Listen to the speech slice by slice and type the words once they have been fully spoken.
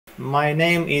My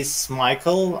name is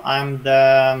Michael. I'm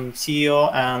the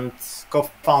CEO and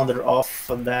co-founder of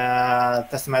the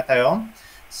testmanagement.io.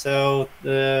 So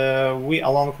we,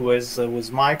 along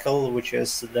with Michael, which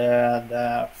is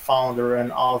the founder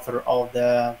and author of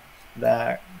the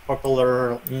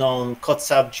popular known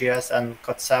CodeceptJS and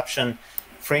Codeception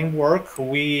framework,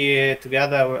 we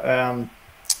together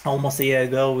almost a year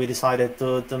ago we decided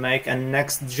to make a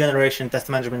next generation test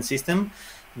management system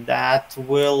that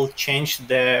will change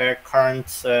the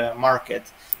current market,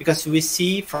 because we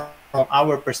see from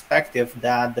our perspective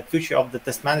that the future of the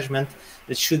test management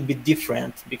it should be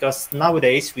different, because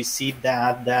nowadays we see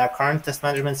that the current test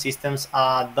management systems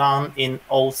are done in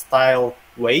old style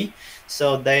way,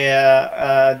 so they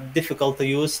are difficult to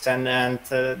use, and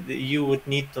you would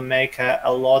need to make a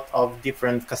lot of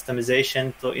different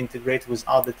customization to integrate with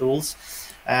other tools.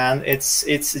 And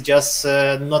it's just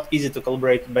not easy to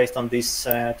collaborate based on these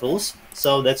tools.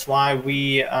 So that's why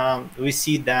we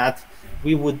see that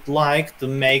we would like to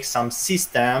make some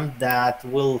system that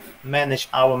will manage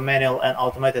our manual and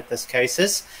automated test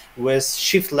cases with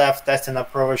shift-left testing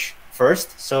approach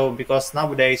first. So because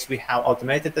nowadays we have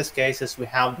automated test cases, we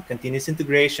have the continuous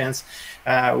integrations,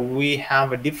 we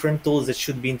have a different tools that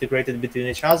should be integrated between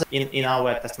each other in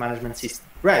our test management system.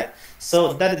 Right.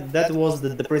 So that was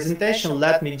the presentation.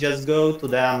 Let me just go to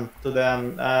the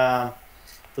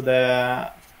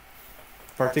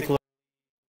particular.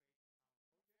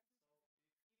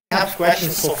 Have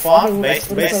questions so far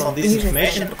based on this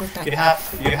information. You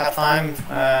have time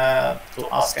to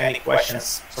ask any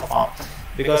questions so far,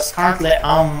 because currently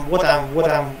what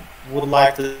I would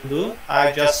like to do,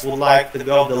 I just would like to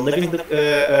go the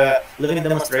living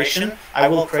demonstration. I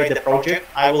will create the project,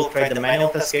 I will create the manual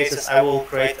test cases, I will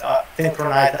create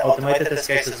synchronized automated test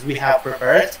cases we have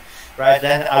prepared, right?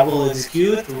 Then I will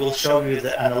execute, we will show you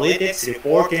the analytics,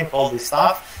 reporting, all this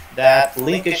stuff, that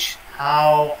linkage,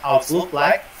 how it look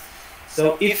like.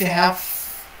 So if you have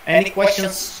any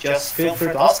questions, just feel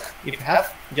free to ask. If you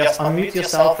have, just unmute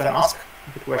yourself and ask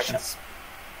the questions.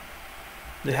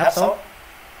 Do you have some?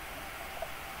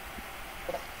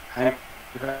 Hi,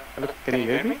 can you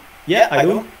hear me? Yeah, I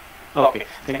do. Okay,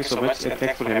 thank you so much, and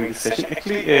thanks for having this session.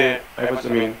 Actually,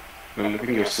 when looking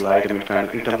at your slide, in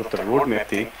terms of the roadmap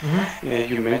thing,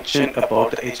 you mentioned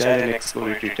about the agile and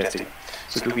exploratory testing.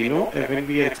 So do we know when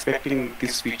we are expecting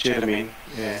this feature?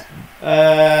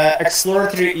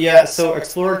 Exploratory, yeah. So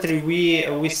exploratory,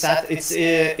 we set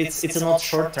it's not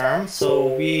short term.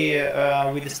 So we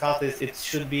discussed it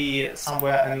should be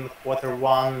somewhere in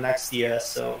Q1 next year.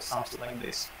 So something like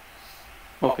this.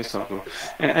 Okay, sounds good.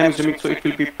 And I'm assuming so it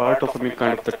will be part of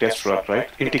kind of the test run, right?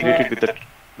 Integrated with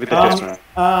the test run.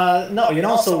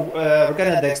 No, so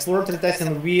regarding the exploratory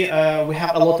testing, we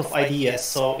have a lot of ideas.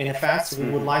 So in fact, we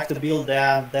would like to build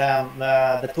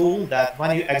the tool that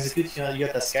when you execute your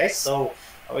test case, so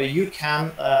you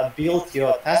can build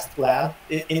your test plan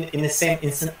in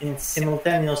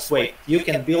simultaneous way. You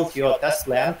can build your test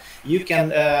plan. You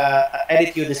can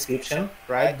edit your description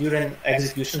right during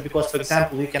execution, because, for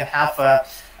example, you can have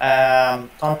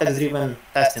context-driven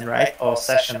testing, right, or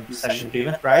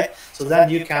session-driven, right? So then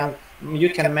you can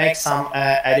make some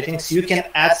editing. So you can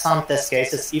add some test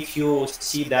cases if you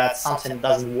see that something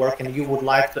doesn't work and you would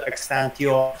like to extend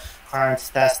your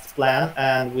current test plan,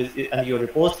 and your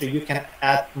repository you can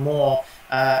add more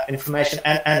information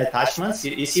and attachments.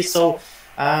 You see, so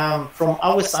from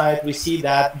our side we see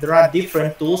that there are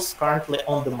different tools currently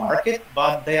on the market,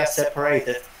 but they are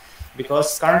separated,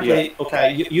 because currently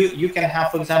you can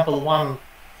have, for example, one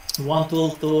tool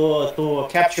to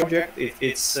capture object.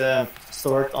 It's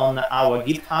stored on our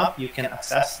GitHub. You can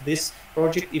access this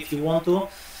project if you want to.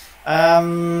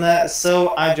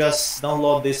 So I just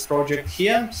download this project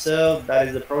here. So that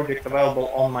is the project available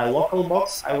on my local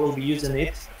box. I will be using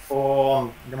it for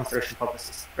demonstration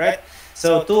purposes, right?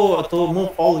 So to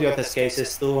move all your test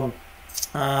cases to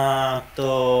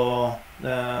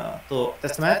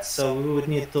testmat, so we would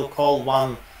need to call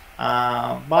one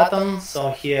button. So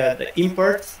here the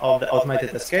import of the automated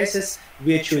test cases.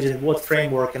 We are choosing what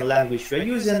framework and language we are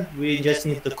using. We just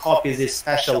need to copy this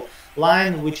special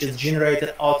line, which is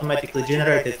automatically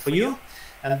generated for you,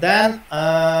 and then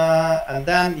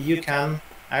you can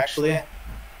actually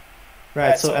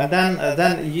so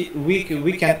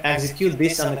we can execute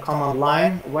this on the command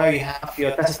line where you have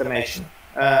your test automation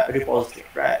repository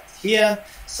right here.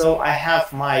 So I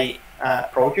have my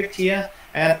project here,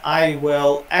 and I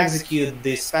will execute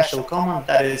this special command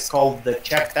that is called the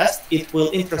check test. It will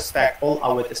introspect all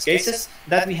our test cases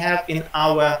that we have in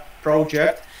our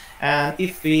project, and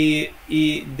if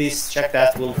this check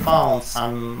test will found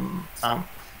some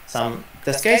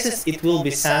test cases, it will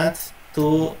be sent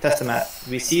to testmat.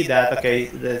 We see that, okay,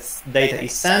 this data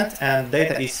is sent and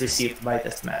data is received by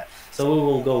testmat. So we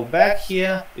will go back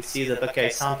here. We see that, okay,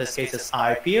 some test cases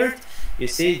are appeared. You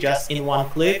see, just in one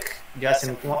click, the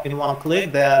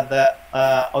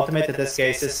automated test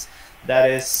cases that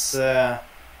is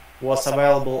was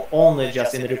available only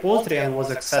just in the repository and was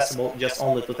accessible just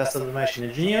only to test automation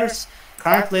engineers.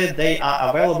 Currently, they are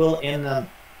available in a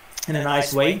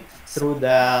nice way through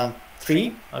the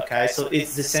tree. Okay, so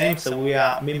it's the same. So we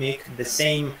are mimic the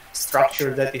same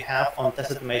structure that we have on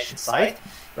test automation side,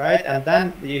 right? And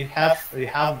then you have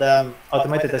the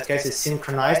automated test cases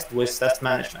synchronized with test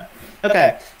management.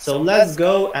 Okay, so let's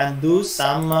go and do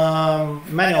some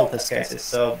manual test cases.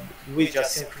 So we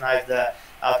just synchronize the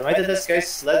automated test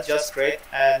case. Let's just create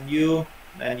a new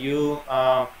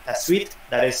test suite.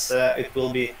 That is, it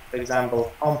will be, for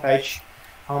example, homepage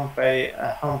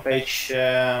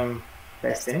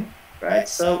testing, right?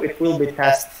 So it will be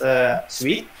test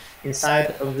suite.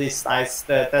 Inside of this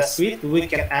test suite, we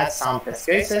can add some test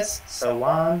cases. So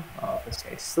one, test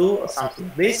case 2, or something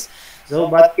like this. So,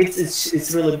 but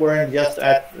it's really boring just to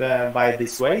add by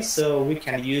this way. So we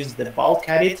can use the bulk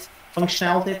edit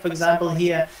functionality, for example,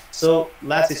 here. So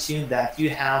let's assume that you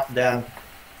have the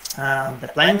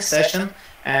planning session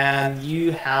and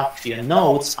you have your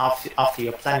notes after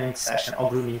your planning session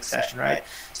or grooming session, right?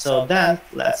 So then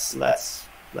let's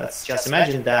just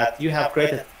imagine that you have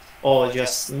created or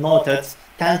just noted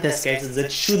 10 test cases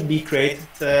that should be created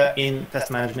in test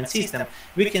management system.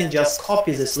 We can just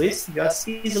copy this list just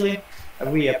easily.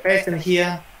 We are pasting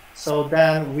here. So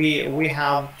then we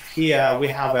have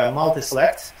a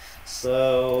multi-select.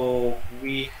 So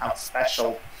we have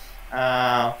special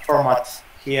format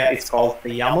here. It's called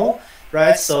the YAML,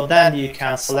 right? So then you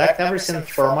can select everything,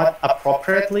 format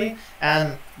appropriately,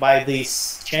 and by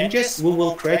these changes, we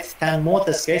will create 10 more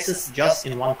test cases just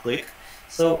in one click.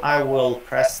 So I will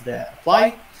press the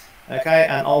apply, okay,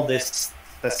 and all these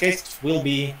test cases will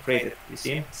be created, you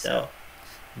see. So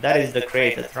that is the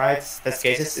created, right? Test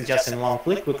cases just in one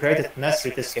click. We created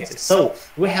necessary test cases. So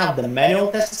we have the manual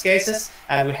test cases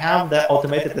and we have the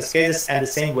automated test cases in the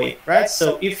same way, right?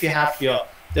 So if you have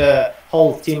the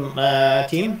whole team,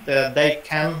 they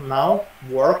can now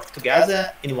work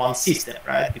together in one system,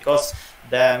 right? Because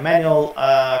the manual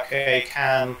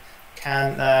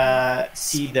can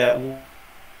see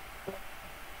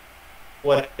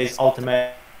what is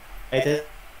automated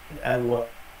and what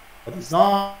is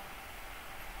not.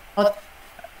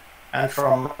 And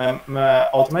from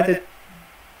automated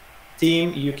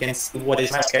team, you can see what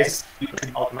is test cases. You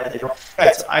can automate it.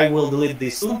 Right. So I will delete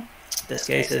these two test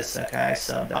cases. Okay.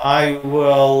 So I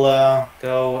will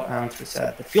go and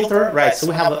reset the filter. Right. So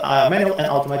we have manual and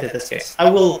automated test cases. I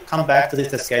will come back to these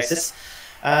test cases.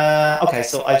 Okay.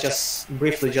 So I just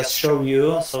briefly show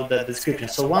you the description.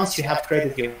 So once you have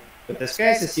created your test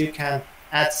cases, you can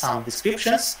add some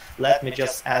descriptions. Let me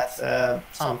just add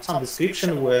some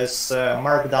description with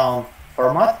markdown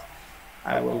format.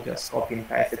 I will just copy and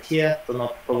paste it here to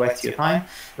not waste your time,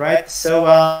 right? So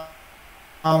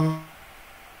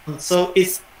so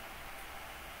it's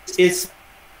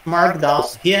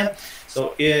markdown here.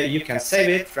 So you can save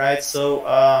it, right? So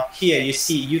here you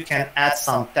see you can add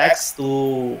some text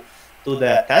to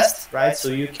the test, right? So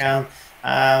you can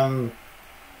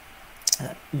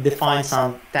define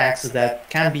some tags that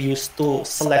can be used to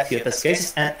select your test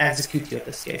cases and execute your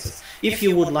test cases. If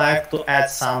you would like to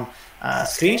add some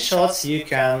screenshots, you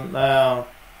can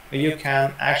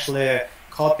actually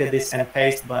copy this and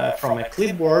paste from a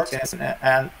clipboard,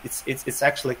 and it's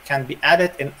actually can be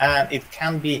added and it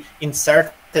can be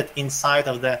inserted inside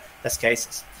of the test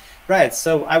cases. Right.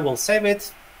 So I will save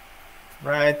it.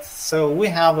 Right, so we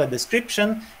have a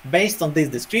description. Based on this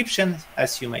description,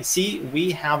 as you may see,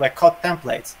 we have a code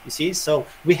template. You see, so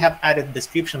we have added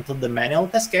description to the manual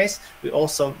test case. We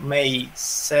also may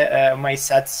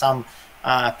set some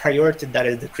priority that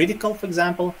is the critical, for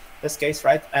example, test case,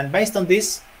 right? And based on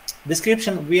this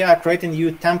description, we are creating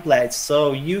new templates.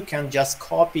 So you can just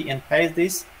copy and paste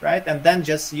this, right? And then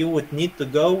just you would need to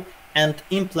go and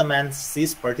implement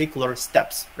these particular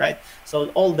steps, right? So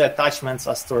all the attachments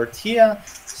are stored here.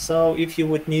 So if you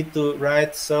would need to,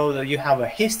 right, so you have a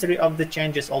history of the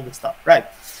changes, all the stuff, right?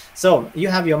 So you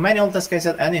have your manual test case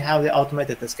and you have the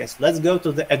automated test case. Let's go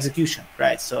to the execution,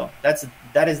 right? So that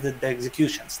is the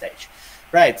execution stage,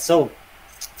 right? So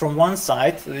from one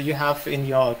side, you have in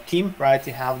your team, right,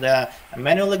 you have the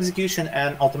manual execution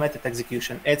and automated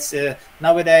execution. It's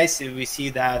nowadays we see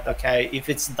that, okay, if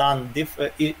it's done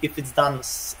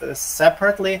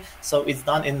separately, so it's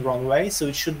done in the wrong way. So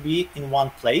it should be in one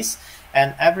place.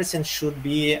 and everything should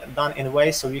be done in a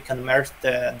way so you can merge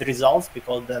the results,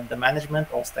 because the management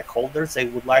or stakeholders, they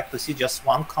would like to see just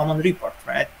one common report,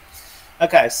 right?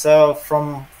 Okay, so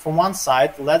from one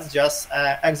side, let's just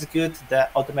execute the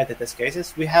automated test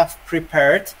cases. We have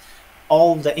prepared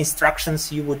all the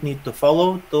instructions you would need to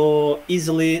follow to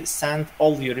easily send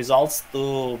all your results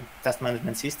to test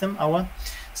management system.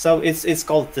 So it's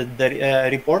called the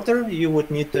reporter. You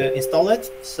would need to install it.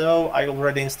 So I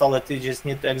already installed it. You just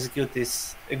need to execute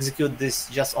this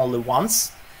just only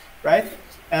once, right?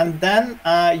 And then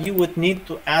you would need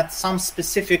to add some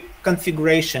specific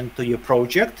configuration to your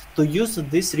project to use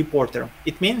this reporter.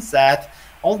 It means that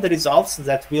all the results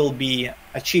that will be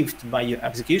achieved by your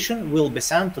execution will be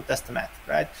sent to testmat,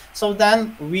 right? So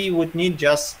then we would need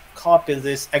just copy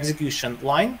this execution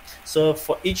line. So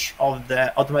for each of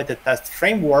the automated test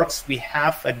frameworks, we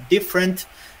have a different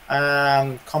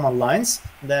command lines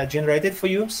that are generated for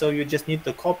you. So you just need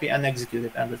to copy and execute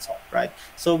it, and that's all, right?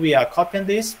 So we are copying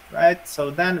this, right?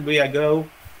 So then we are go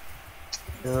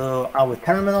to our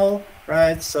terminal,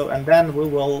 right? So, and then we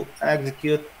will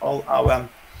execute all our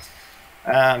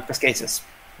test cases,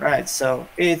 right? So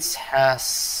it's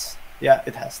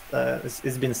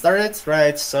been started,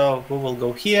 right? So we will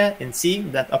go here and see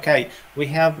that, okay, we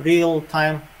have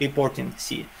real-time reporting.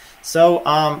 See, so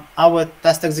our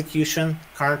test execution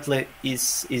currently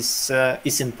is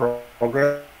in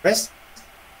progress.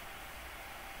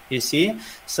 You see,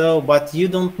 so but you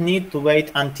don't need to wait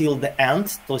until the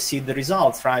end to see the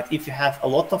results, right? If you have a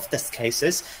lot of test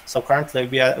cases, so currently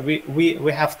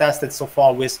we have tested so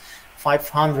far with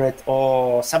 500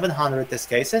 or 700 test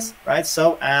cases, right?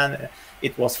 So, and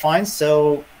it was fine.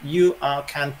 So you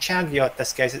can check your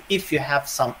test cases if you have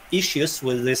some issues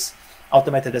with this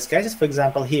automated test cases. For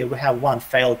example, here we have one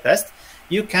failed test.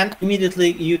 You can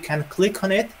immediately click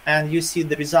on it and you see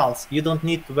the results. You don't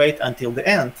need to wait until the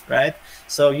end, right?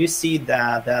 So you see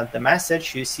the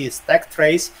message, you see stack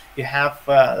trace, you have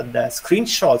the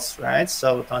screenshots, right?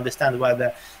 So to understand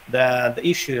where the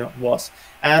issue was,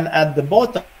 and at the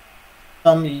bottom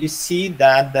you see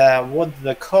that what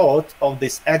the code of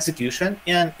this execution,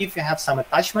 and if you have some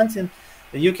attachments,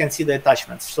 you can see the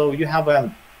attachments. So you have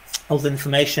all the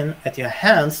information at your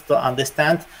hands to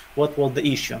understand what was the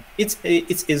issue. It's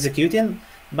executing,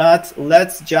 but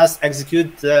let's just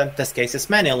execute the test cases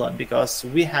manually, because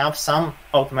we have some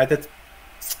automated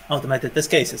test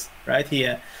cases right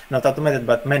here, not automated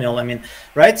but manual, I mean,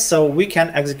 right? So we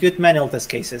can execute manual test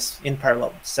cases in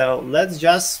parallel. So let's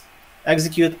just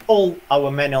execute all our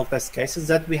manual test cases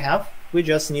that we have. We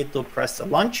just need to press the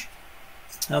launch,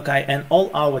 okay, and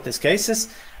all our test cases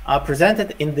are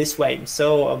presented in this way.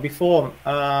 So before,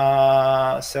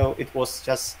 so it was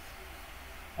just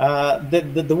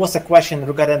there was a question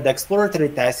regarding the exploratory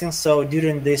testing. So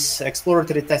during this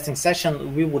exploratory testing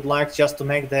session, we would like just to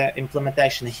make the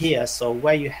implementation here. So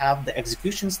where you have the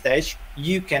execution stage,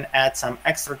 you can add some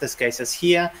extra test cases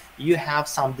here. You have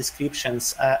some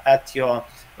descriptions at your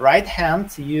right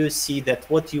hand. You see that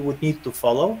what you would need to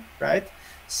follow, right?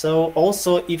 So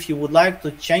also, if you would like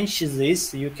to change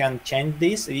this, you can change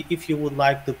this. If you would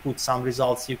like to put some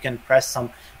results, you can press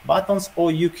some buttons,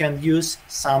 or you can use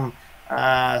some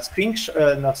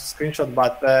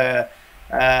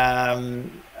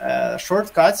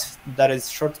shortcuts. That is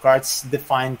shortcuts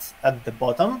defined at the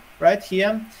bottom right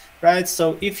here, right?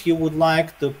 So if you would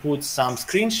like to put some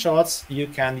screenshots, you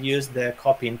can use the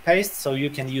copy and paste. So you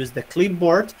can use the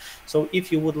clipboard. So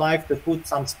if you would like to put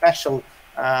some special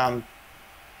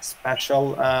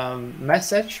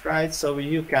message, right? So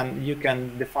you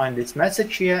can define this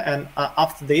message here, and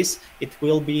after this it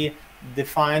will be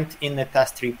defined in the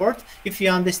test report. If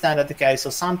you understand that, okay, so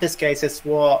some test cases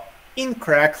were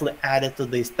incorrectly added to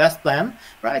this test plan,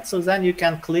 right? So then you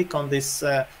can click on this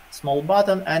small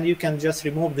button and you can just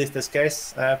remove this test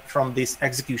case from this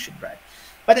execution, right?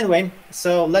 But anyway,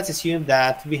 so let's assume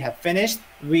that we have finished.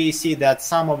 We see that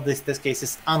some of these test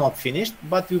cases are not finished,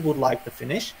 but we would like to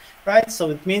finish, right?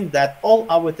 So it means that all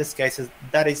our test cases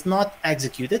that is not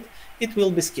executed, it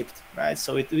will be skipped, right?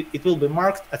 So it will be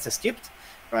marked as a skipped,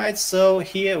 right? So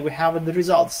here we have the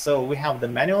results. So we have the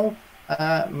manual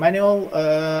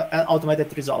and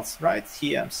automated results right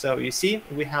here. So you see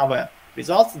we have a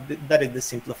result that is the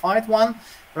simplified one,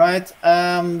 right?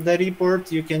 The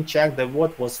report, you can check that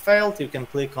what was failed. You can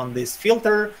click on this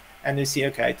filter and you see,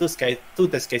 okay, two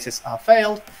test cases are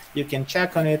failed. You can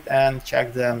check on it and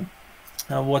check them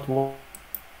what was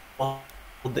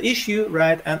the issue,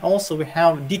 right? And also we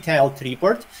have detailed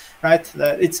report, right?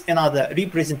 It's another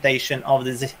representation of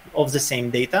the same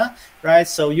data, right?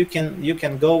 So you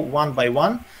can go one by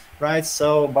one, right?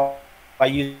 So by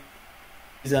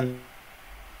using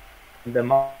the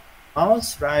mouse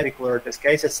mouse, right, particular test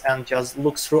cases, and just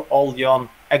look through all your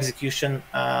execution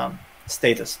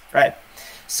status, right?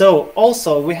 So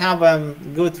also we have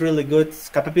really good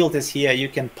capabilities here. You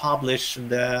can publish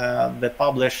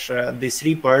this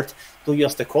report to your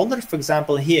stakeholders. For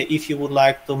example, here, if you would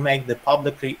like to make the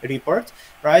public report,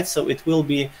 right? So it will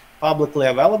be publicly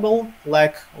available,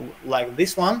 like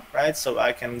this one, right? So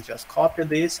I can just copy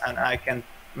this and I can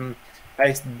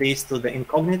paste this to the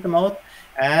incognito mode,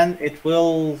 and it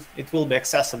will be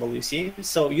accessible, you see.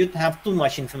 So you don't have too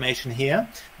much information here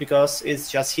because it's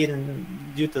just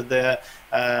hidden due to the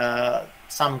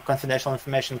some confidential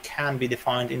information can be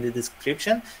defined in the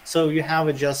description. So you have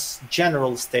a just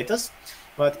general status,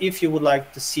 but if you would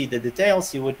like to see the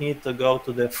details, you would need to go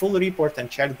to the full report and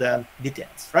check the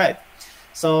details, right?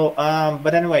 So,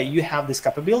 but anyway, you have these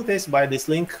capabilities by this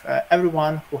link.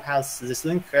 Everyone who has this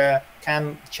link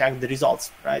can check the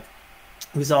results, right,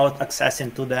 without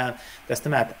accessing to the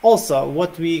testmat. Also,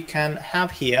 what we can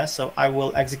have here, so I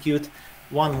will execute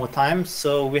one more time.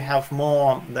 So we have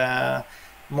more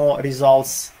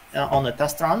results on the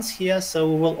test runs here. So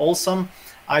we will also,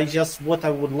 what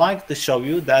I would like to show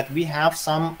you that we have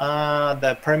some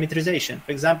the parameterization.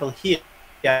 For example, here,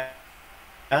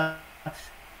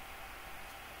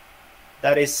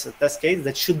 that is a test case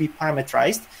that should be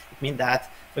parameterized. It means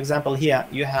that, for example, here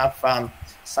you have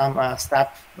some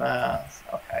step.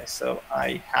 Okay, so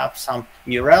I have some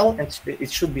URL, and it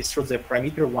should be through the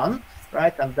parameter 1,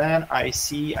 right? And then I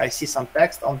see some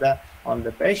text on the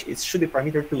page. It should be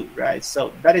parameter 2, right?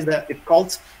 So that is it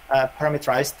called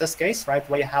parameterized test case, right?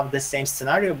 Where you have the same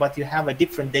scenario, but you have a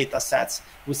different data sets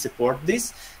who support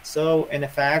this. So in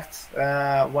effect,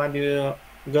 when you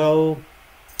go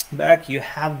back, you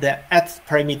have the add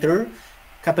parameter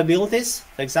capabilities.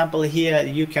 For example, here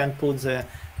you can put the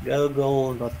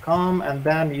google.com, and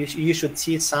then you should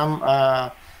see some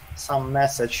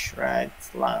message, right,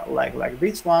 like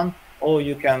this one, or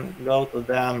you can go to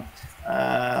the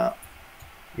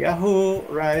Yahoo,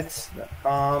 right,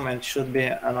 .com, and should be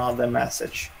another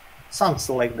message,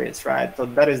 something like this, right? So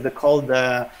that is called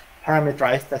the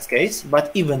parameterized test case.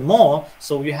 But even more,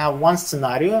 so you have one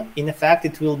scenario. In effect,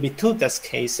 it will be 2 test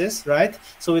cases, right?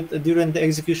 So during the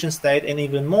execution state, and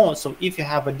even more. So if you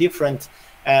have a different,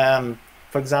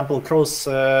 for example, cross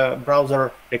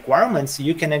browser requirements,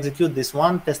 you can execute this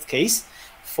one test case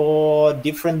for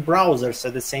different browsers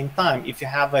at the same time if you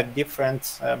have a different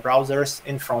browsers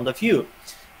in front of you.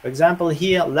 For example,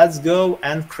 here, let's go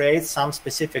and create some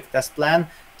specific test plan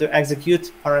to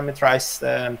execute parameterized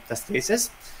test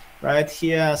cases. Right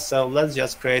here, so let's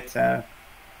just create a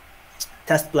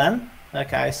test plan.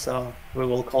 Okay, so we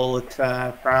will call it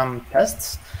param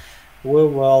tests. We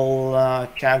will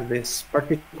check this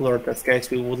particular test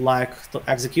case we would like to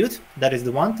execute. That is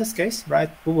the one test case, right?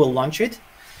 We will launch it.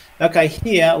 Okay,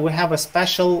 here we have a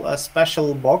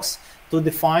special box to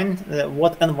define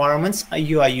what environments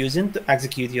you are using to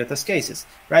execute your test cases.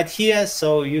 Right here,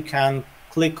 so you can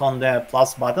click on the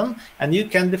plus button, and you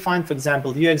can define, for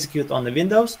example, you execute on the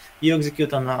Windows, you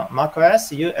execute on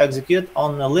macOS, you execute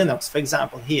on Linux, for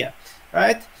example, here,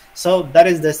 right? So that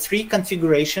is the 3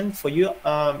 configuration for your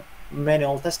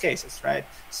manual test cases, right?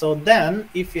 So then,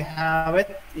 if you have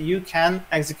it, you can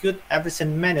execute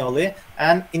everything manually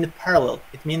and in parallel.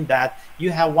 It means that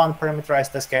you have one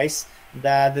parameterized test case,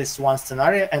 that is one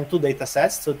scenario, and 2 data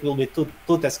sets, so it will be two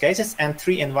test cases, and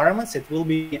 3 environments. It will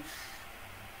be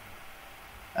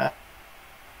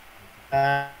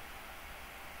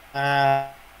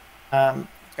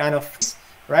kind of,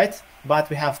 right? But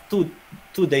we have two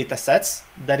data sets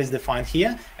that is defined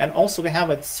here, and also we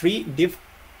have 3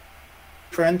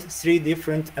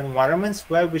 different environments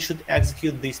where we should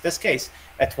execute this test case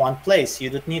at one place. You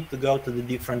don't need to go to the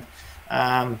different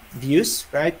views,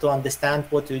 right, to understand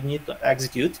what you need to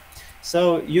execute.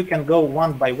 So you can go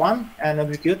one by one and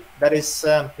execute. That is,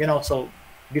 so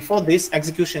before this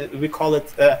execution, we call it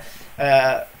the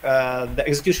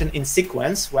execution in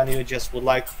sequence, when you just would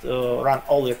like to run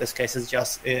all your test cases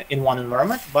just in one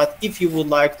environment. But if you would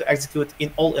like to execute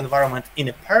in all environment in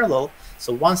a parallel,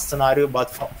 so one scenario but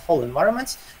for whole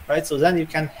environments, right? So then you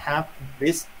can have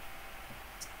this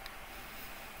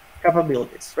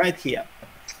capabilities right here.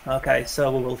 Okay, so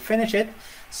we will finish it.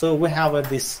 So we have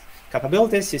this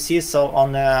capabilities, you see. So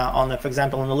on for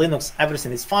example, on the Linux,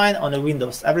 everything is fine. On the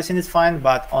Windows, everything is fine,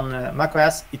 but on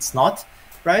macOS, it's not,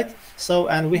 right? So,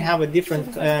 and we have a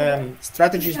different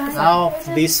strategies how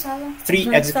these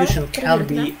 3 execution can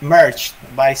be merged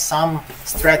by some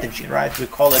strategy, right? We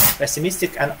call it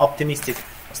pessimistic and optimistic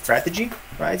strategy,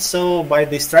 right? So by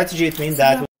this strategy, it means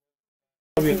that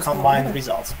we combine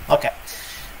results. Okay,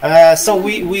 so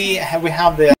we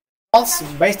have the results.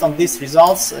 Based on these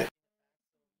results,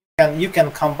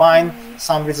 can combine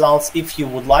some results if you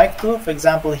would like to. For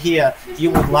example, here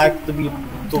you would like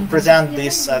to present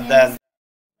this the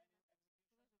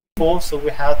 4, so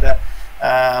we have the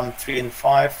 3 and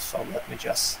 5. So let me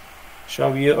just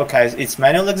show you. Okay, it's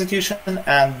manual execution,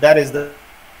 and that is the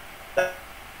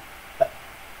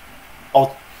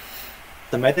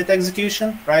automated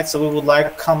execution, right? So we would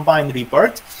like combined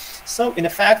report. So in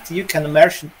effect, you can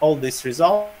merge all these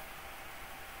results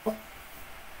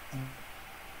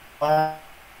by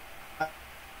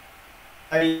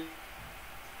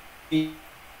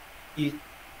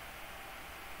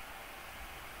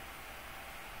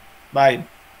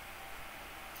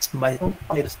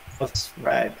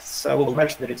right. So we will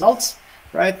merge the results,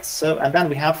 right? So and then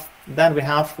we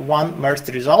have one merged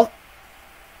result.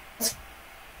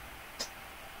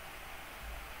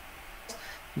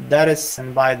 That is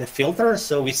by the filter.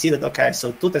 So we see that, okay,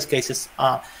 so 2 test cases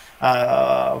are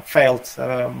failed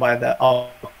by the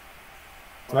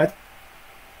automated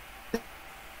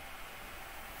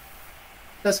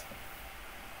test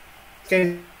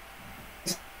case,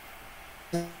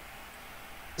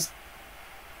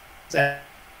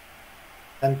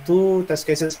 and 2 test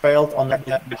cases failed on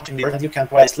the you can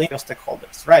place link your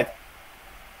stakeholders, right?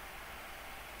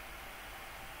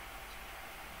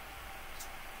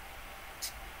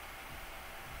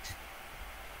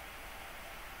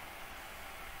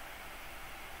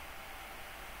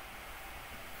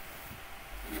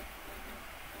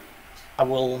 I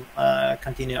will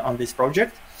continue on this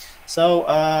project. So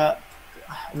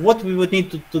what we would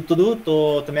need to do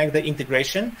to make the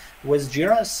integration with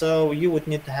Jira, so you would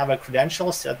need to have a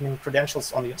credentials, admin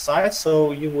credentials on your side.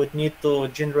 So you would need to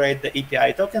generate the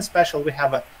API token special. We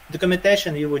have a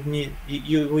documentation. You would need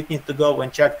to go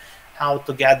and check how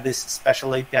to get this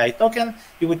special API token.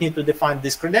 You would need to define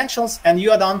these credentials, and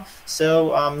you are done.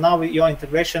 So now your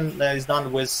integration is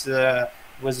done with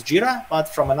Jira, but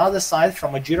from another side,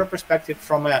 from a Jira perspective,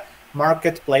 from a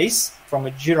marketplace, from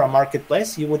a Jira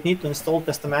marketplace, you would need to install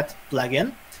Testament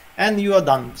plugin, and you are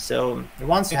done. So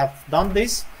once you have done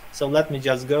this, so let me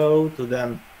just go to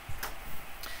the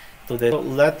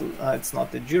it's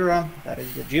not the Jira, that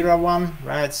is the Jira one,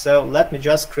 right? So let me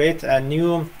just create a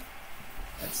new.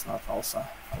 It's not also.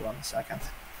 Hold on a second.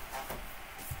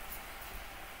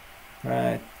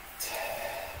 Right.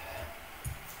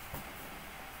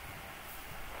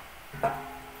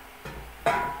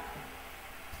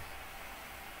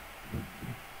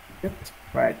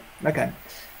 Right. Okay.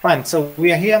 Fine. So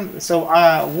we are here. So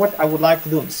what I would like to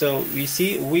do. So we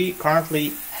see we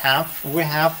currently have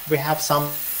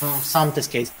some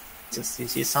test cases. You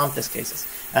see some test cases,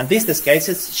 and these test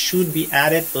cases should be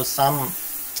added to some.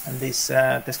 And these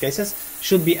test cases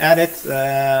should be added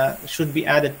to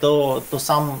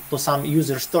some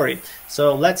user story.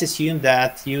 So let's assume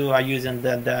that you are using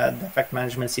the defect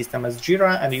management system as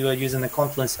Jira, and you are using the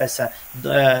Confluence as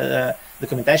a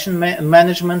documentation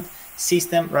management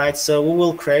system, right? So we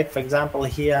will create, for example,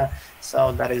 here.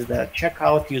 So that is the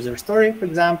checkout user story, for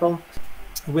example.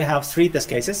 We have 3 test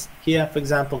cases here, for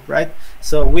example, right?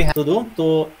 So we have to do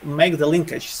to make the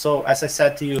linkage. So as I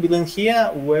said to you, we link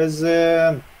here with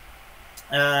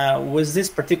this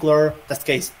particular test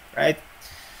case, right?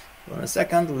 1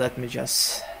 second, let me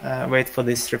just wait for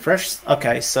this refresh.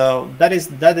 Okay, so that is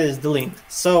the link.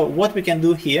 So what we can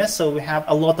do here, so we have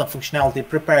a lot of functionality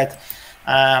prepared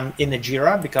in the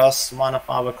Jira, because one of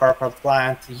our corporate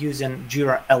clients using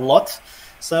Jira a lot.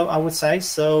 So I would say,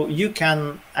 so you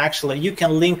can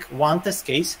link one test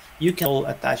case, you can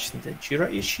attach the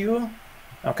Jira issue,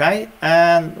 okay,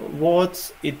 and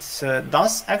what it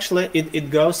does, actually, it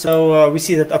goes, so we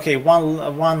see that, okay, one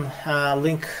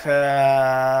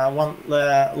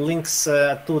links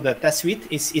to the test suite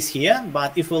is here,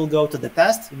 but if we'll go to the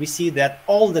test, we see that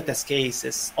all the test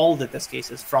cases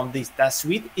from this test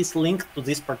suite is linked to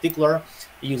this particular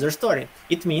user story.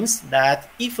 It means that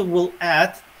if we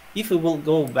will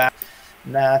go back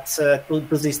to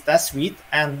this test suite,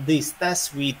 and this test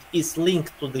suite is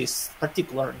linked to this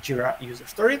particular Jira user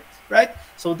story, right?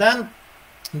 So then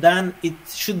it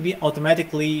should be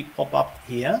automatically pop up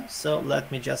here. So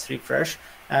let me just refresh,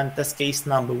 and test case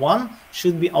number 1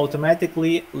 should be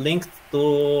automatically linked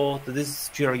to this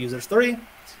Jira user story.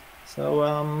 So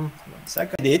 1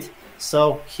 second, I did.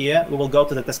 So here we will go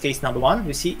to the test case number 1.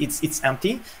 We see it's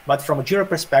empty, but from a Jira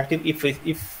perspective, if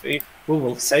we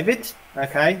will save it,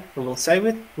 okay, we will save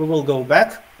it. We will go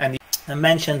back and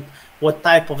mention what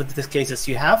type of test cases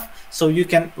you have. So you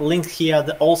can link here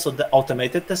also the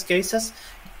automated test cases.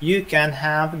 You can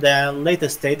have the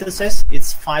latest statuses.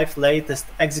 It's 5 latest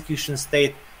execution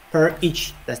state per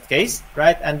each test case,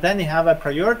 right? And then you have a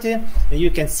priority. You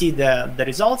can see the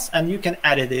results, and you can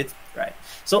edit it, right?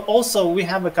 So also we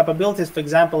have a capabilities, for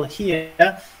example,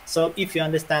 here. So if you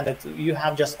understand that you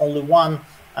have just only one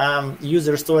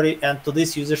user story, and to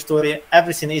this user story,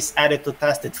 everything is added to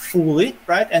test it fully,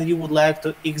 right? And you would like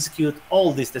to execute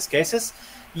all these test cases,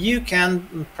 you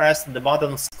can press the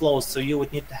buttons close. So you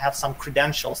would need to have some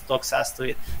credentials to access to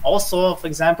it. Also, for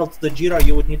example, to the Jira,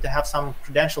 you would need to have some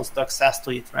credentials to access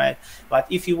to it, right? But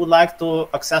if you would like to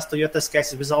access to your test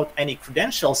cases without any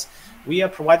credentials, we are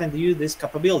providing you these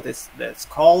capabilities. It's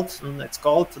called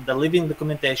the living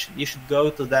documentation. You should go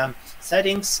to the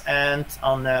settings, and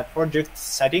on the project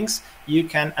settings, you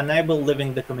can enable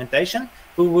living documentation.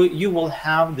 You will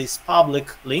have this public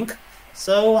link.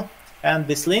 And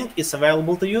this link is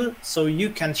available to you, so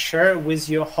you can share with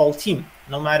your whole team.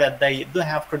 No matter they do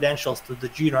have credentials to the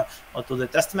Jira or to the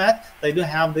testmat, they do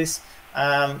have this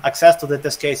access to the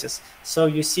test cases. So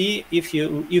you see, if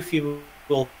you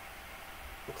will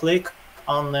click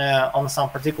on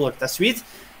some particular test suite,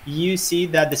 you see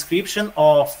that description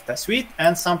of test suite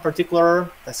and some particular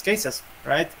test cases,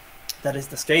 right? That is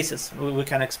test cases. We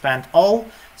can expand all,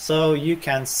 so you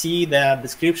can see the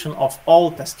description of all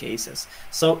test cases.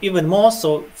 So even more,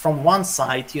 so from one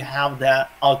side you have the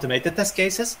automated test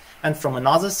cases, and from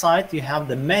another side you have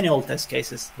the manual test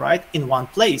cases, right, in one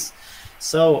place.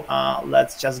 So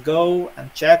let's just go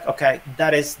and check. Okay,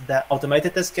 that is the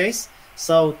automated test case.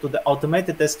 So to the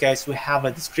automated test case, we have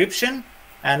a description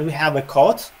and we have a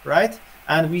code, right?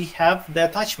 And we have the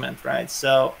attachment, right?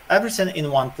 So everything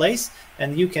in one place,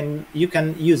 and you can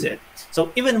use it.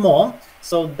 So even more,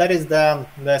 so that is the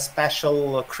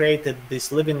special created,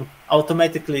 this living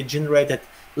automatically generated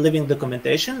living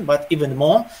documentation. But even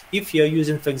more, if you're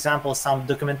using, for example, some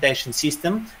documentation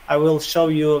system, I will show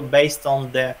you based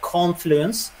on the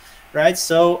Confluence, right?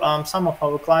 So some of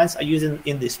our clients are using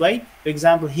in this way. For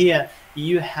example, here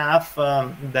you have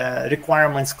the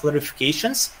requirements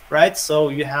clarifications, right? So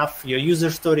you have your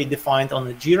user story defined on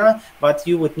the Jira, but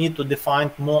you would need to define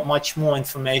much more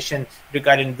information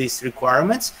regarding these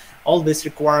requirements. All these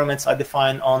requirements are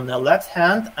defined on the left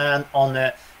hand, and on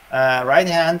the right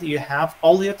hand you have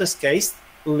all your test case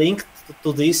linked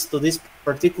to this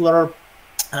particular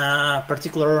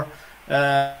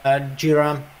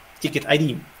Jira ticket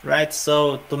ID, right?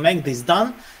 So to make this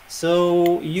done,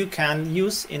 so you can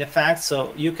use, in effect,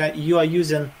 so you are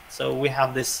using, so we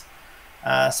have this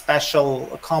special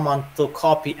command to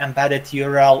copy embedded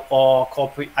URL or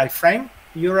copy iframe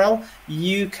URL.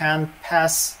 You can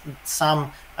pass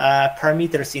some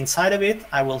parameters inside of it.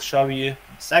 I will show you in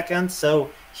a second. So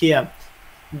here,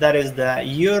 that is the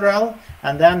URL,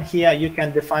 and then here you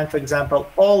can define, for example,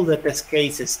 all the test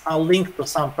cases are linked to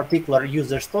some particular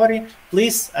user story.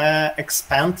 Please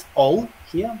expand all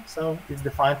here. So it's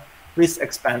defined, please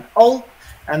expand all,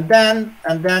 and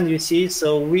then you see,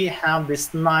 so we have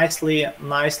this nicely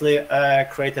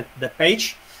created the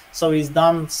page. So it's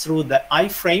done through the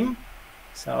iframe.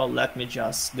 So let me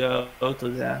just go to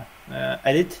the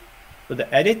edit. To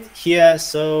the edit here,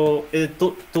 so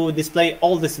to display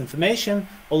all this information,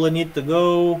 all you need to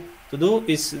do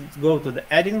is go to the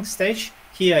editing stage.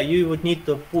 Here you would need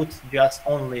to put just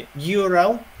only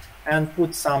URL and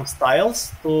put some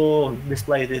styles to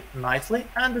display it nicely,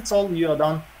 and that's all. You are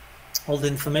done. All the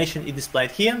information is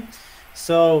displayed here.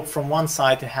 So from one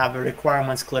side you have a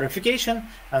requirements clarification,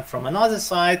 and from another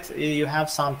side you have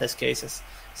some test cases.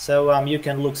 So you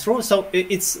can look through. So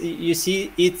it's, you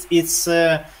see, it's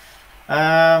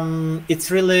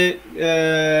really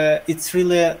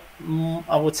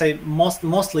I would say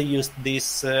mostly used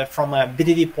this from a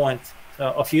BDD point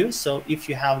of view. So if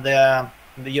you have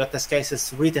your test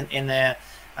cases written in a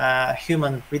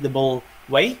human readable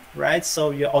way, right?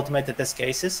 So your automated test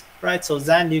cases, right? So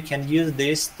then you can use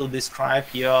this to describe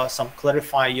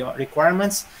clarify your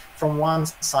requirements. From one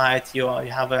side you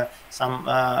have some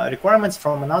requirements,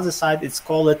 from another side it's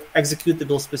called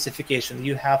executable specification.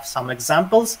 You have some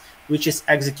examples which is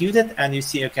executed, and you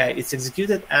see, okay, it's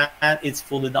executed and it's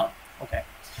fully done. Okay,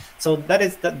 so that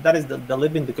is the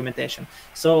living documentation.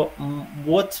 So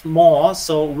what more?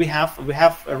 So we have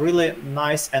a really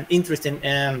nice and interesting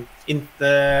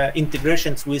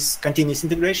integrations with continuous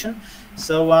integration.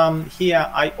 So here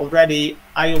I already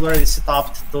set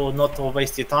up to not to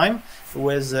waste your time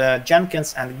with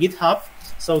Jenkins and GitHub.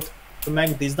 So to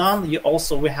make this done,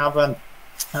 we have a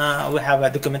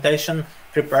documentation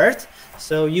prepared.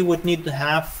 So you would need to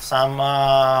have some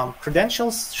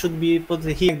credentials should be put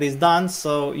here. This done.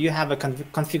 So you have a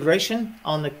configuration.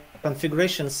 On the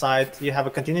configuration side, you have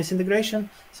a continuous integration.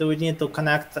 So we need to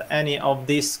connect any of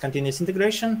this continuous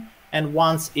integration. And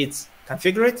once it's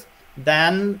configured,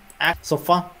 then so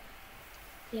far.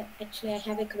 Yeah, actually, I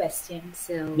have a question.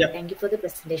 So Yep. thank you for the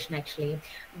presentation, actually.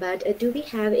 But do we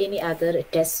have any other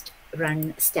test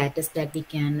run status that we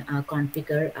can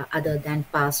configure other than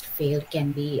passed, failed?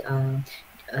 Can be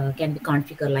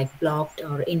configured like blocked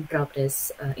or in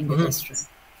progress in the test run?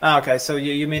 Okay, so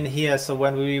you mean here? So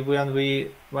when we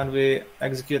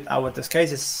execute our test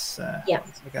cases, Yeah.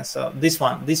 okay, so this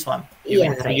one, you Yeah.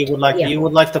 mean? So Right. Yeah. you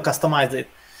would like to customize it?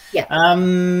 Yeah.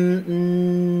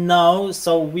 No.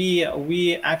 So we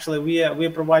actually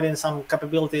we're providing some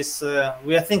capabilities.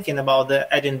 We are thinking about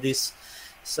adding this.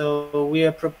 So we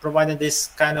are providing this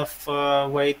kind of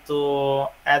way to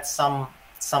add some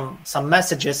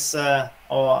messages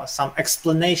or some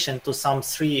explanation to some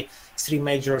three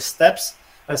major steps,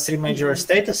 three major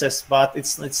statuses, but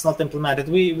it's not implemented.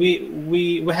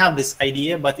 We have this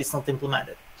idea, but it's not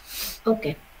implemented.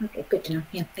 Okay. Okay. Good to know.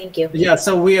 Yeah. Thank you. Yeah.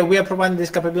 So we are providing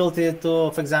this capability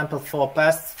to, for example, for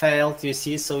passed, failed. You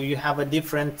see, so you have a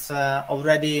different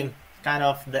already kind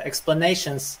of the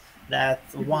explanations that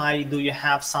why do you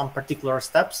have some particular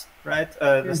steps, right?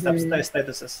 The steps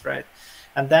statuses, right?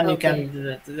 And then you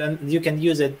can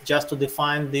use it just to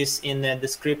define this in a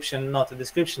description, not a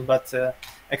description, but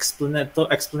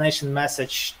explanation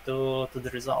message to the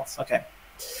results. Okay.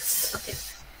 Okay.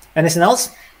 Anything else?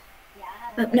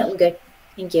 No, good.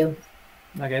 Thank you.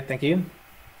 Okay, thank you.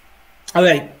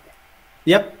 Okay.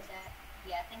 Yep.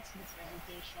 Yeah, thanks for this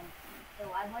presentation. So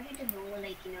I wanted to know,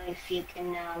 like, if you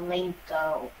can link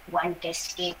one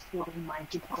test case to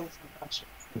multiple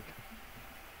projects.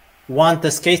 One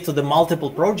test case to the multiple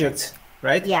projects,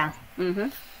 right? Yeah.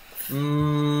 You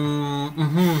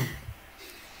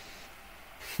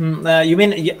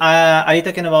mean are you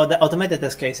talking about the automated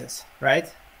test cases, right?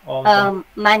 Or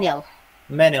manual.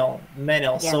 Manual.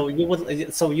 Yeah. So you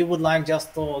would like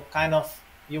just to kind of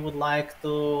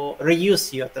to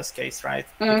reuse your test case, right?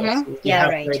 Because you have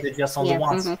created just only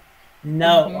once.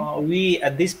 No, we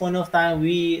at this point of time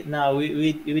we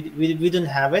don't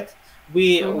have it.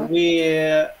 We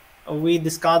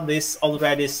discussed this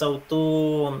already. So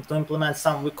to implement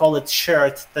some, we call it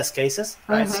shared test cases,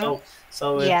 right? So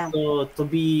to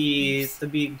be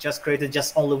just created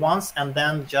just only once, and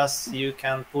then just you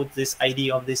can put this ID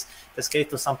of this test case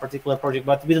to some particular project,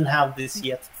 but we don't have this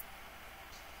yet.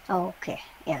 Okay.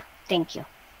 Yeah. Thank you.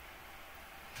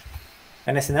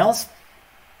 Anything else?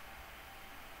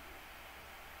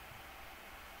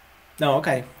 No.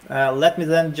 Okay. Let me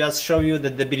then just show you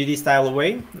the BDD style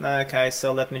way. Okay.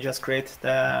 So let me just create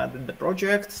the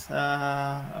project.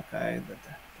 Okay. The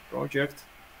project.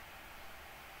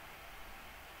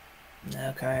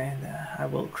 Okay, I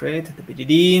will create the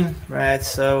BDD, right?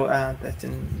 So that's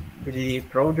in BDD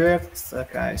project.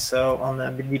 Okay, so on the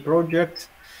BDD project,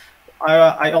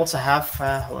 I also have.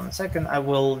 Hold on a second. I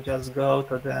will just go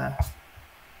to the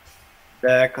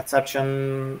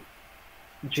CodeceptJS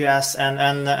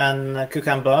and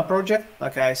Cucumber project.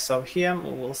 Okay, so here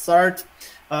we will start.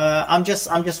 I'm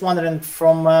just wondering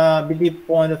from BD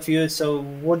point of view. So,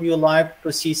 would you like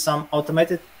to see some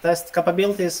automated test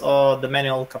capabilities or the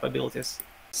manual capabilities?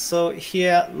 So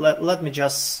here, let me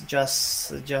just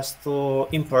to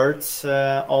import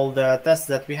all the tests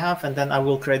that we have, and then I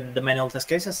will create the manual test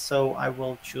cases. So I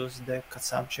will choose the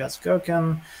CodeceptJS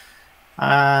Gherkin.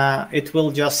 It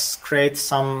will just create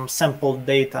some sample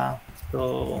data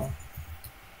to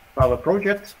our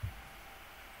project.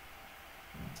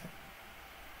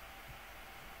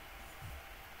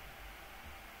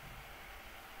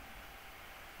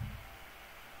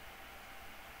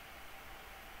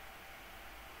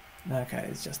 Okay,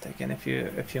 it's just taking a few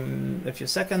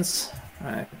seconds,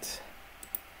 right?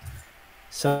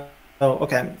 So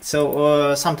okay,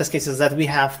 so some test cases that we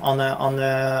have on the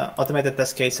automated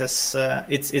test cases,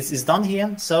 it's done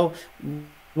here. So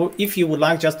if you would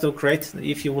like just to create, some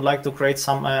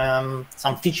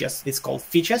features, it's called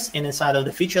features, and inside of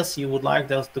the features you would like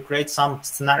those to create some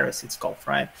scenarios, it's called,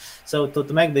 right? So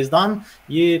to make this done,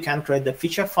 you can create the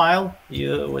feature file.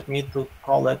 You would need to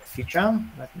call it feature.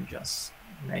 Let me just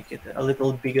make it a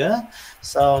little bigger.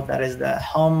 So that is the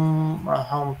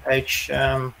home page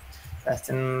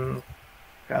testing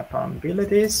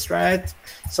capabilities, right?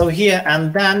 So here,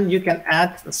 and then you can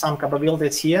add some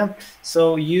capabilities here.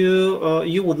 So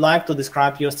you would like to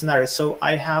describe your scenario. So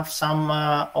I have some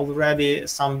already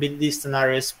some BDD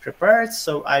scenarios prepared.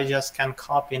 So I just can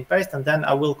copy and paste, and then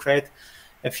I will create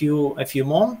a few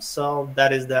more. So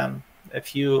that is a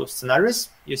few scenarios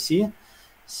you see.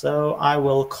 So I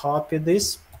will copy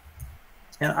this,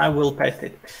 and I will paste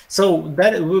it. So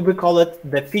that we call it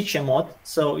the feature mode.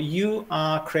 So you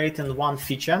are creating one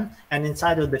feature, and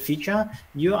inside of the feature,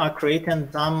 you are creating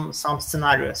some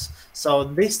scenarios. So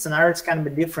these scenarios can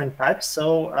be different types.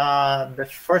 So the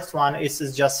first one is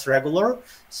just regular.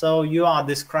 So you are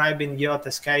describing your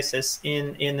test cases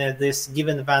in this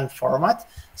given event format.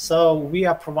 So we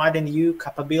are providing you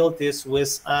capabilities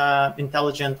with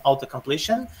intelligent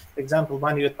auto-completion. For example,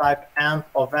 when you type and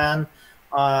or then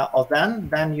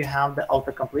you have the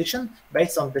auto-completion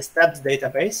based on the steps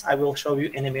database. I will show you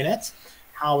in a minute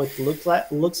how it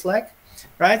looks like,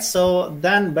 right? So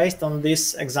then based on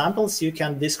these examples, you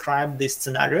can describe these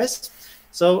scenarios.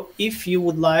 So if you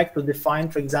would like to define,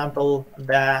 for example,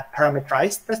 the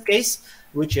parameterized test case,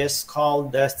 which is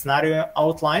called the scenario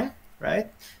outline, right?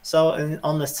 So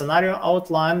on the scenario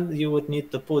outline, you would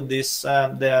need to put this,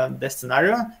 the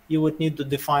scenario, you would need to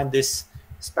define this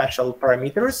special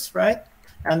parameters, right?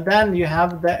 And then you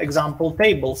have the example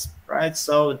tables, right?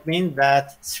 So it means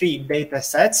that 3 data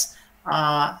sets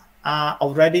are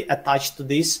already attached to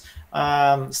this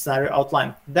scenario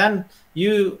outline. Then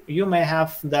you may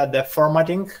have the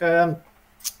formatting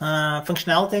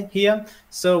functionality here.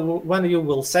 So when you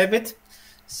will save it,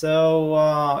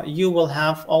 so you will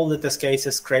have all the test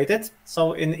cases created.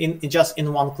 So in just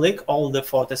in one click, all the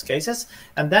 4 test cases,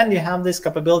 and then you have these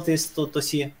capabilities to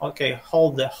see, okay,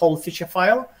 hold the whole feature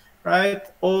file, right?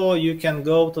 Or you can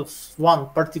go to one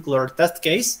particular test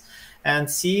case and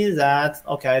see that,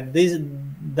 okay,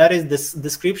 that is this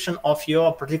description of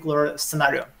your particular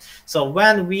scenario. So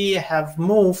when we have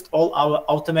moved all our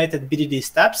automated BDD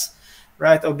steps,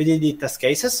 right, or BDD test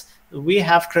cases, we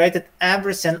have created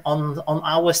everything on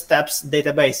our steps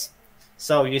database.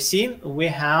 So you see, we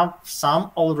have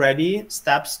some already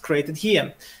steps created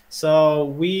here. So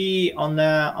we on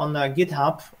the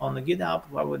GitHub,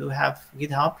 where would we have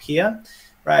GitHub here,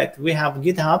 right? We have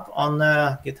GitHub on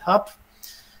GitHub.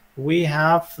 We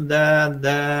have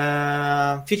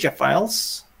the feature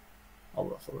files.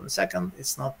 Hold on a second.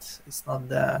 It's not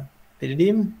the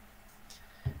BDD.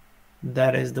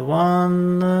 That is the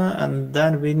one, and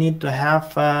then we need to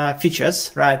have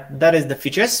features, right? That is the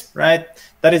features, right?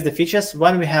 That is the features.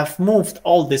 When we have moved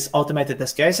all these automated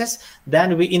test cases,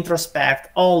 then we introspect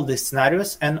all these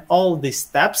scenarios, and all these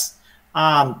steps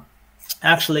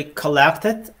actually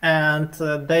collected, and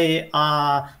they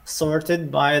are sorted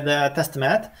by the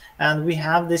testmat, and we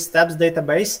have this steps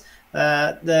database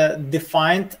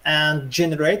defined and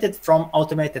generated from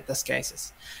automated test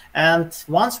cases. And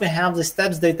once we have the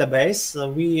steps database,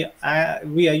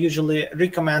 we usually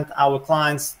recommend our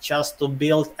clients just to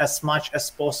build as much as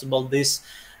possible these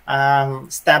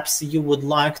steps you would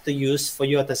like to use for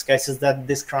your test cases that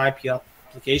describe your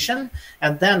application.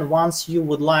 And then once you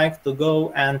would like to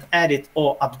go and edit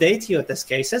or update your test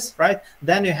cases, right,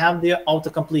 then you have the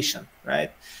auto-completion,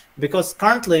 right? Because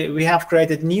currently we have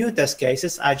created new test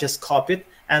cases, I just copied,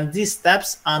 and these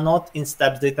steps are not in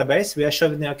steps database. We are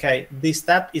showing, okay, this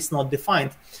step is not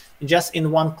defined. Just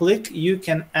in one click, you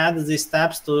can add these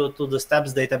steps to the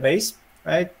steps database,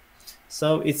 right?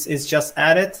 So it's just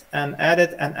added and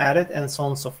added and added and so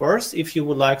on and so forth, if you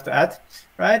would like to add,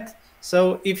 right?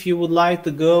 So if you would like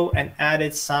to go and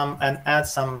add some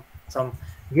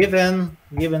given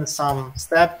some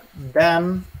step,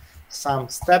 then some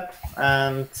step,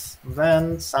 and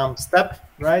then some step,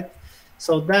 right?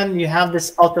 So then you have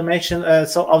this automation,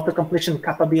 so auto-completion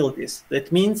capabilities.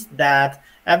 That means that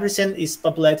everything is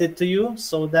populated to you.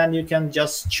 So then you can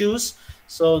just choose.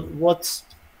 So what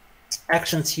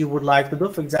actions you would like to do.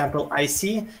 For example, I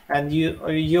see, and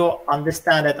you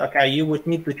understand that, okay, you would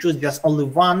need to choose just only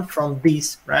one from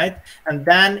these, right? And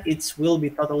then it will be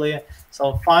totally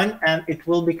so fine, and it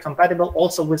will be compatible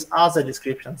also with other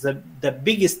descriptions. The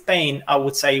biggest pain, I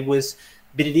would say, with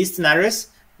BDD scenarios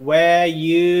where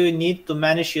you need to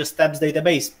manage your steps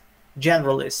database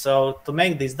generally. So to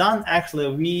make this done,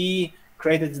 actually, we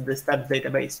created the steps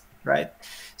database, right?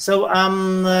 So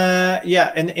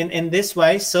yeah, in this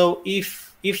way, so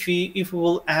if we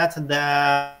will add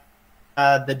the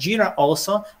Jira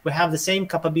also, we have the same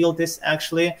capabilities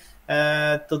actually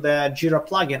to the Jira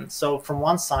plugin. So from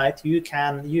one side, you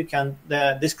can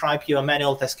describe your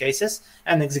manual test cases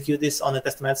and execute this on the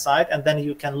testman side, and then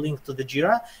you can link to the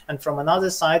Jira. And from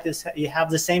another side, you have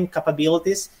the same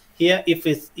capabilities here if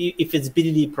it's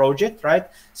BDD project, right?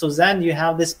 So then you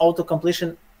have this auto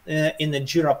completion in the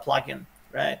Jira plugin,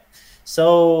 right?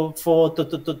 So for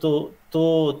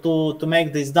to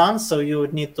make this done, so you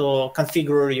would need to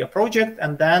configure your project,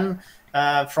 and then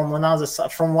from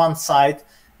one side,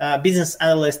 business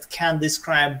analyst can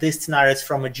describe these scenarios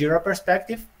from a Jira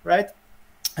perspective, right?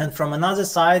 And from another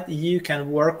side, you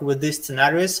can work with these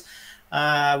scenarios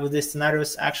with these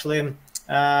scenarios actually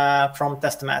from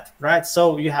testmat, right?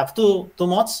 So you have two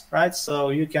modes, right? So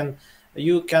you can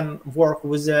work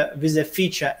with a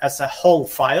feature as a whole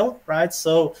file, right?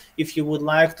 So if you would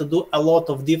like to do a lot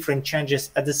of different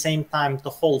changes at the same time to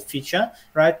whole feature,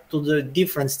 right, to the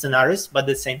different scenarios, but at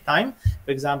the same time,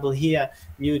 for example, here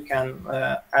you can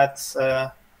add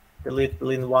delete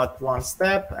one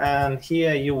step, and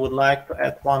here you would like to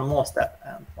add one more step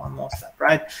and one more step,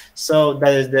 right? So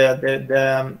that is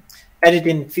the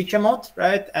editing feature mode,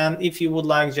 right? And if you would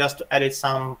like just to edit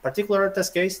some particular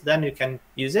test case, then you can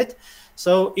use it.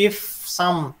 So if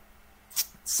some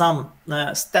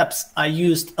steps are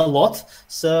used a lot,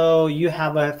 so you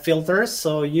have a filter,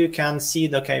 so you can see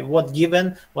okay, what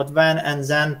given, what when, and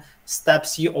then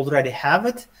steps you already have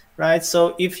it, right?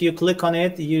 So if you click on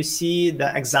it, you see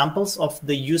the examples of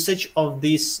the usage of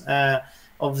this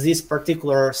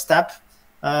particular step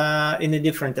in the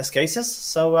different test cases.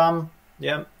 So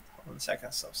yeah. 1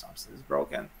 second, so something is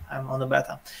broken. I'm on the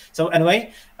beta. So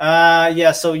anyway,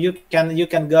 yeah. So you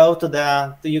can go to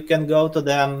the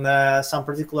some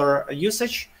particular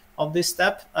usage of this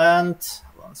step. And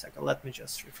 1 second, let me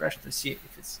just refresh to see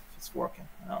if it's working.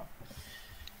 No.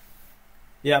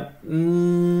 Yeah.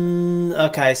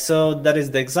 Okay. So that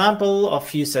is the example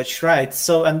of usage, right?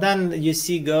 So and then you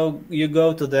see you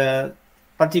go to the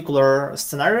particular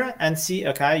scenario and see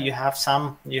okay, you have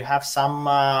some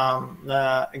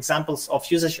examples of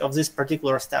usage of this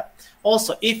particular step.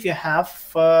 Also, if you have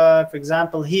for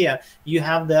example here you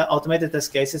have the automated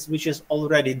test cases, which is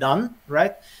already done,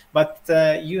 right? But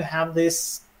you have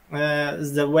this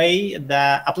the way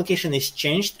the application is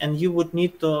changed, and you would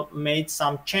need to make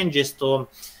some changes to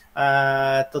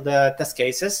the test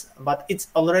cases, but it's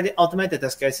already automated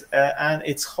test case and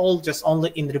it's hold just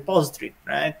only in repository,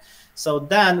 right? So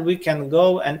then we can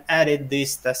go and edit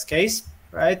this test case,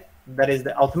 right? That is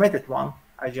the automated one.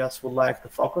 I just would like to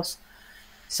focus.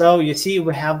 So you see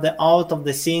we have the out of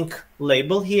the sync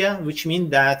label here, which means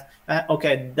that,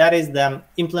 okay, that is the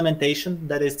implementation,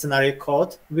 that is scenario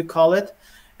code, we call it.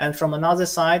 And from another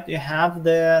side, you have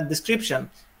the description,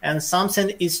 and something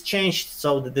is changed.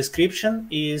 So the description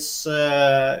is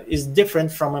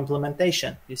different from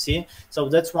implementation, you see? So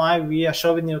that's why we are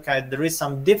showing you, okay, there is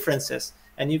some differences,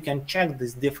 and you can check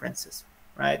these differences,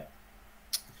 right?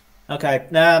 Okay,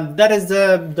 that is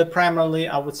the primarily,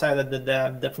 I would say, that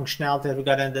the functionality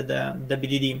regarding the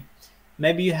BDD.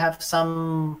 Maybe you have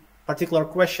some particular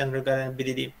question regarding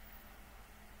BDD.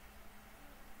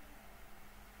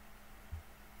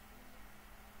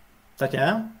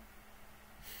 Tatiana?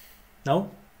 No?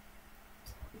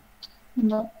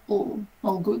 No,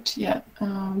 all good, yeah.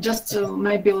 Just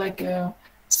maybe like a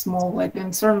small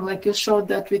concern, like you showed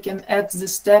that we can add the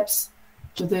steps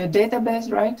to the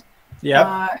database, right?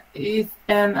 Yeah.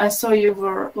 And I saw you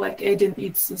were like adding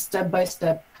it step by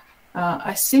step.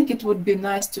 I think it would be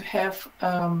nice to have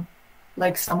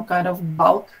like some kind of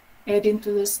bulk adding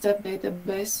to the step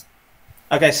database.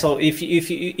 Okay, so if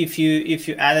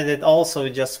you added it also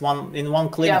just in one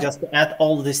click, just to add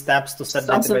all the steps to step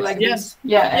something database. Like Yeah. this.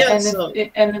 Yeah, Yeah,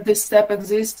 and if this step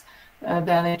exists,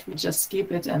 then it would just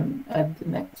skip it and add the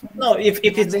next one. No, if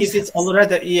it's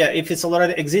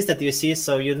already existed, you see,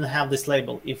 so you don't have this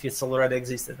label if it's already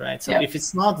existed, right? So if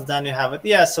it's not, then you have it.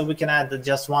 Yeah, so we can add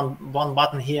just one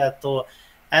button here to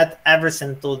add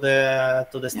everything to the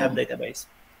step database.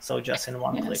 So just in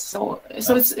one click. So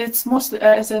it's mostly,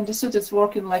 as I understood, it's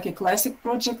working like a classic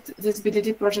project. This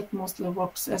BDD project mostly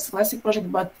works as a classic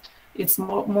project, but it's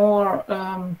more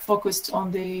focused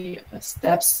on the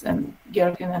steps and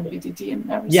Gherkin and BDD and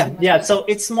everything. Yeah. So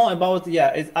it's more about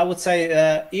I would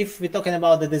say if we're talking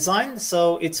about the design,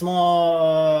 so it's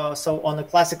more so on the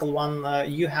classical one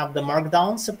you have the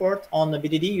Markdown support. On the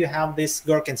BDD you have this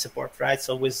Gherkin support, right?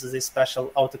 So with this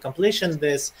special auto completion,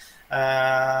 this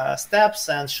steps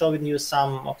and showing you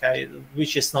some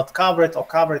which is not covered or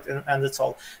covered, and that's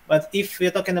all. But if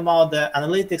we're talking about the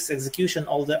analytics, execution,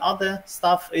 all the other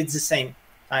stuff, it's the same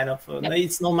kind of.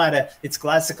 It's no matter it's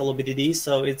classical or BDD,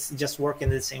 so it's just working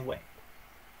the same way.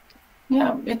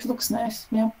 Yeah, it looks nice.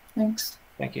 Yeah, thanks.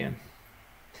 Thank you.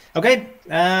 Okay,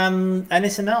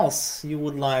 anything else you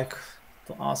would like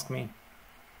to ask me?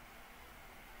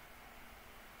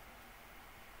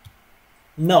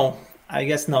 No, I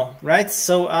guess no, right?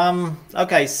 So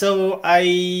okay, so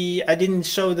I didn't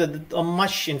show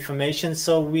much information.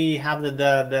 So we have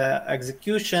the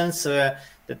executions, the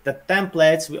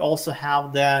templates. We also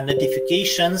have the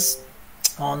notifications.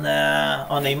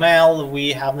 on email.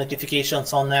 We have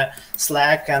notifications on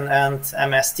Slack and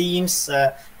MS Teams,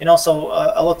 so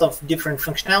a lot of different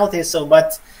functionalities. So,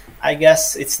 but I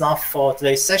guess it's enough for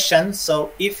today's session.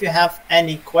 So if you have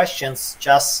any questions,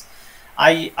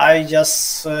 I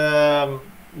just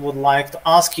would like to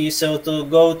ask you to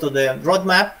go to the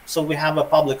roadmap. So we have a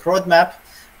public roadmap.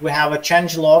 We have a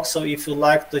change log. So if you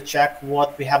like to check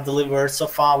what we have delivered so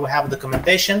far, we have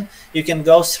documentation. You can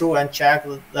go through and check.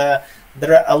 There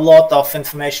are a lot of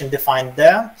information defined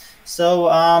there. So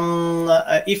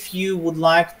if you would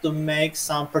like to make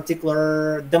some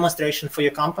particular demonstration for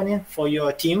your company, for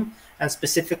your team, and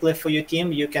specifically for your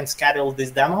team, you can schedule this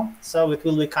demo. So it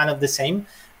will be kind of the same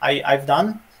I've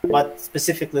done, but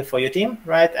specifically for your team,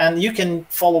 right? And you can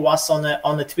follow us on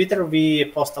the Twitter. We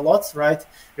post a lot, right,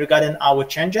 regarding our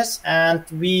changes, and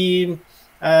we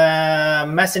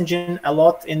messaging a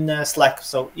lot in Slack.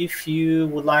 So if you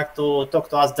would like to talk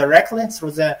to us directly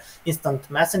through the instant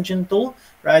messaging tool,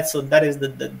 right? So that is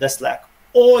the Slack.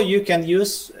 Or you can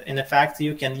use, in effect,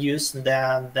 you can use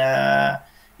the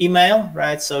email,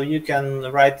 right? So you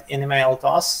can write an email to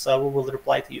us, so we will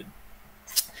reply to you.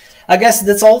 I guess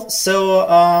that's all. So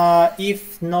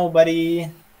if nobody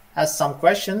has some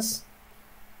questions.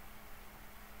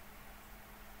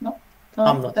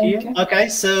 I'm not here. Okay,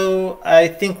 so I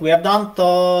think we have done.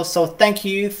 So thank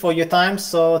you for your time.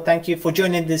 So thank you for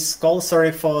joining this call.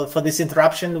 Sorry for this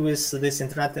interruption with this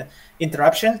internet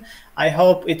interruption. I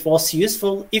hope it was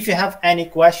useful. If you have any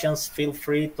questions, feel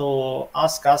free to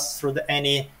ask us through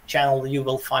any channel you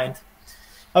will find.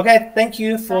 Okay, thank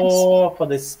you for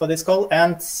this call,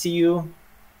 and see you.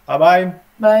 Bye bye.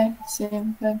 Bye. See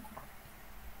you. Bye.